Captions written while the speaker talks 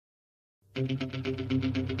Hi,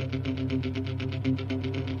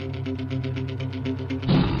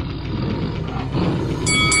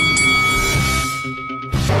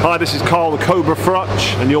 this is Carl the Cobra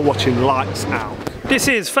Frutch, and you're watching Lights Out. This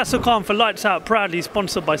is Faisal Khan for Lights Out, proudly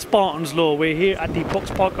sponsored by Spartans Law. We're here at the Box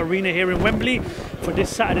Park Arena here in Wembley for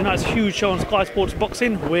this Saturday night's huge show on Sky Sports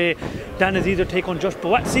Boxing, where Dan Azeez will take on Josh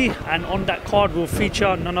Buatsi, and on that card will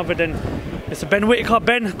feature none other than Mr. Ben Whittaker.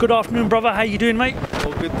 Ben, good afternoon, brother. How you doing, mate?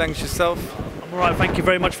 All good, thanks. Yourself? I'm all right, thank you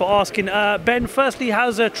very much for asking. Ben, firstly,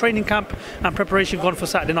 how's training camp and preparation gone for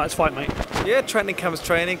Saturday night's fight, mate? Yeah, training camp's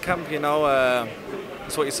training camp, you know.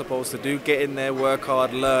 That's what you're supposed to do. Get in there, work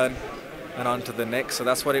hard, learn, and on to the next. So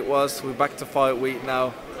that's what it was. We're back to fight week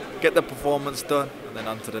now. Get the performance done, and then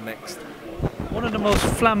on to the next. One of the most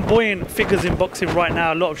flamboyant figures in boxing right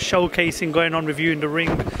now. A lot of showcasing going on with you in the ring.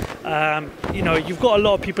 You know, you've got a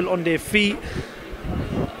lot of people on their feet.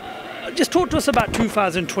 Just talk to us about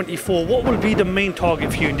 2024. What will be the main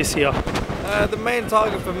target for you in this year? The main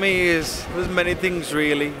target for me is there's many things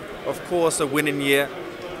really. Of course, a winning year,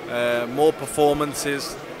 more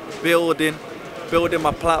performances, building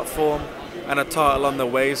my platform, and a title on the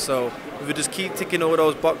way. So if we just keep ticking all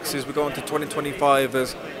those boxes, we go into 2025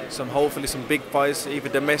 as hopefully some big fights, either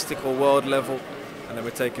domestic or world level, and then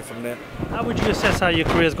we take it from there. How would you assess how your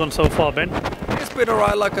career's gone so far, Ben? It's been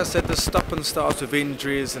alright. Like I said, there's stop and starts with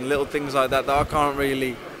injuries and little things like that I can't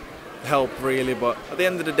really help really, but at the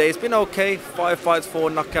end of the day it's been okay. 5 fights, 4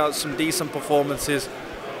 knockouts, some decent performances,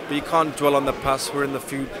 but you can't dwell on the past. We're in the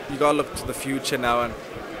future. You gotta look to the future now, and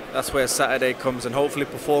that's where Saturday comes, and hopefully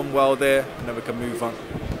perform well there, and then we can move on.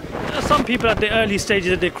 Some people at the early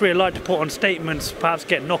stages of their career like to put on statements, perhaps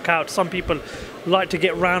get knockouts. Some people like to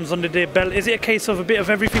get rounds under their belt. Is it a case of a bit of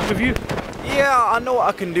everything with you? Yeah, I know what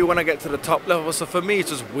I can do when I get to the top level, so for me it's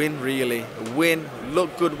just win really. Win,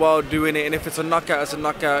 look good while doing it, and if it's a knockout, it's a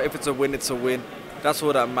knockout. If it's a win, it's a win. That's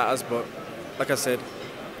all that matters, but like I said,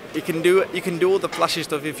 you can do all the flashy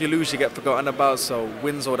stuff. If you lose, you get forgotten about, so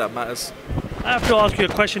win's all that matters. I have to ask you a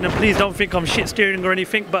question, and please don't think I'm shit steering or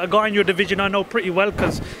anything, but a guy in your division I know pretty well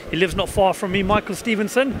because he lives not far from me, Michael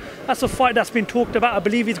Stevenson. That's a fight that's been talked about. I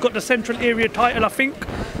believe he's got the Central Area title, I think.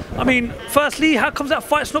 I mean, firstly, how comes that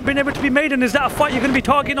fight's not been able to be made, and is that a fight you're going to be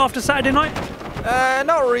targeting after Saturday night?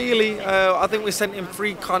 Not really. I think we sent him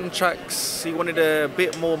 3 contracts. He wanted a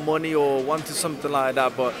bit more money or wanted something like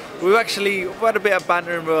that, but we've had a bit of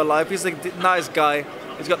banter in real life. He's a nice guy.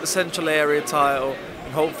 He's got the Central Area title.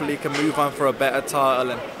 Hopefully he can move on for a better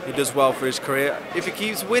title and he does well for his career. If he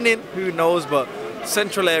keeps winning, who knows, but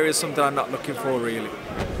Central Area is something I'm not looking for really.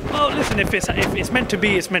 Well, listen, if it's meant to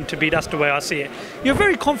be, it's meant to be. That's the way I see it. You're a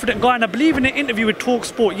very confident guy, and I believe in an interview with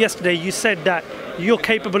TalkSport yesterday you said that you're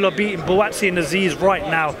capable of beating Buatsi and Azeez right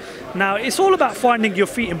now. Now, it's all about finding your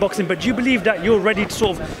feet in boxing, but do you believe that you're ready to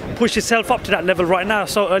sort of push yourself up to that level right now,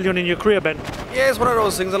 so early on in your career, Ben? Yeah, it's one of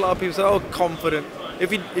those things. A lot of people say, oh, confident.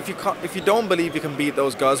 If you don't believe you can beat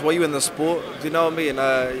those guys, why are you in the sport? Do you know what I mean?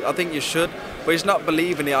 I think you should, but it's not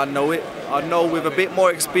believing it. I know it. I know with a bit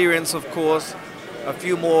more experience, of course, a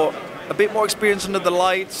bit more experience under the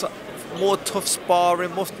lights, more tough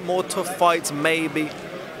sparring, more tough fights. Maybe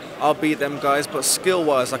I'll beat them guys, but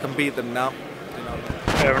skill-wise, I can beat them now. You know.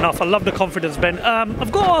 Fair enough. I love the confidence, Ben.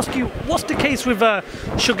 I've got to ask you, what's the case with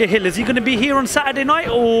Sugar Hill? Is he going to be here on Saturday night,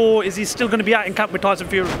 or is he still going to be out in camp with Tyson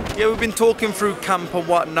Fury? Yeah, we've been talking through camp and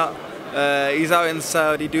whatnot. He's out in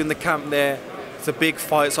Saudi doing the camp there. It's a big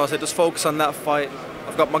fight, so I said just focus on that fight.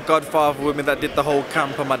 I've got my godfather with me that did the whole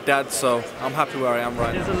camp and my dad, so I'm happy where I am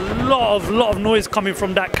right now. There's a lot of noise coming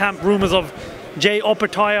from that camp. Rumours of Jai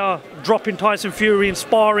Opetaia dropping Tyson Fury in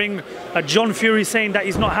sparring, John Fury saying that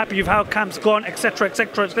he's not happy with how camp's gone, etc,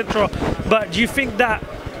 etc, etc. But do you think that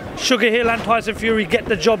Sugar Hill and Tyson Fury get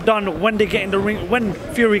the job done when they get in the ring, when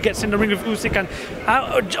Fury gets in the ring with Usyk? And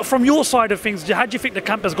from your side of things, how do you think the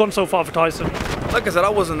camp has gone so far for Tyson? Like I said, I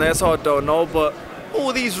wasn't there, so I don't know, but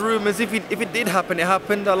all these rumours, if it did happen, it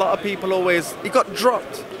happened. A lot of people always, he got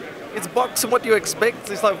dropped. It's boxing, what do you expect?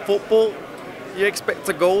 It's like football. You expect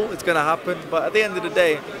a goal, it's going to happen. But at the end of the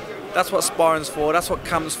day, that's what sparring's for, that's what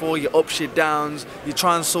camp's for. Your ups, your downs, you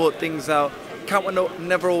try and sort things out. Camp will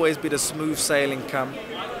never always be the smooth sailing camp.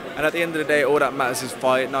 And at the end of the day, all that matters is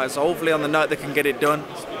fight night. So hopefully on the night they can get it done.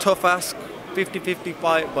 Tough ask, 50-50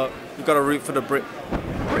 fight, but you've got to root for the Brit.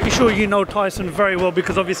 Pretty sure you know Tyson very well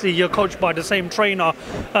because obviously you're coached by the same trainer.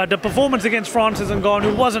 The performance against Francis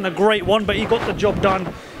Ngannou wasn't a great one, but he got the job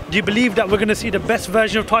done. Do you believe that we're going to see the best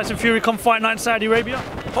version of Tyson Fury come fight night in Saudi Arabia?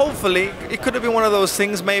 Hopefully. It could have been one of those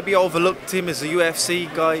things, maybe overlooked him as a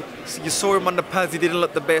UFC guy. You saw him on the pads, he didn't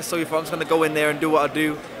look the best, so if I'm just going to go in there and do what I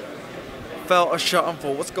do, felt a shot and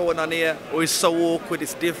thought, what's going on here? Or it's so awkward,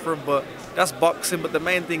 it's different, but that's boxing. But the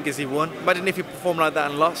main thing is he won. Imagine if he performed like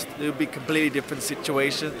that and lost, it would be a completely different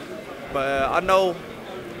situation. But I know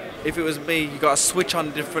if it was me, you got to switch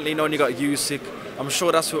on differently, knowing you got Usyk. I'm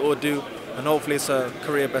sure that's what we'll do, and hopefully it's a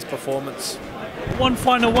career best performance. One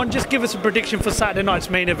final one, just give us a prediction for Saturday night's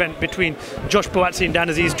main event between Josh Buatsi and Dan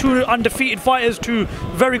Azeez. Two undefeated fighters, two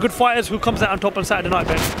very good fighters. Who comes out on top on Saturday night,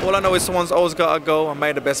 Ben? All I know is someone's always got to go, and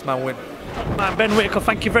may the best man win. Man, Ben Whittaker,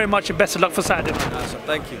 thank you very much and best of luck for Saturday night. Awesome.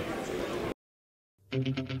 Thank you.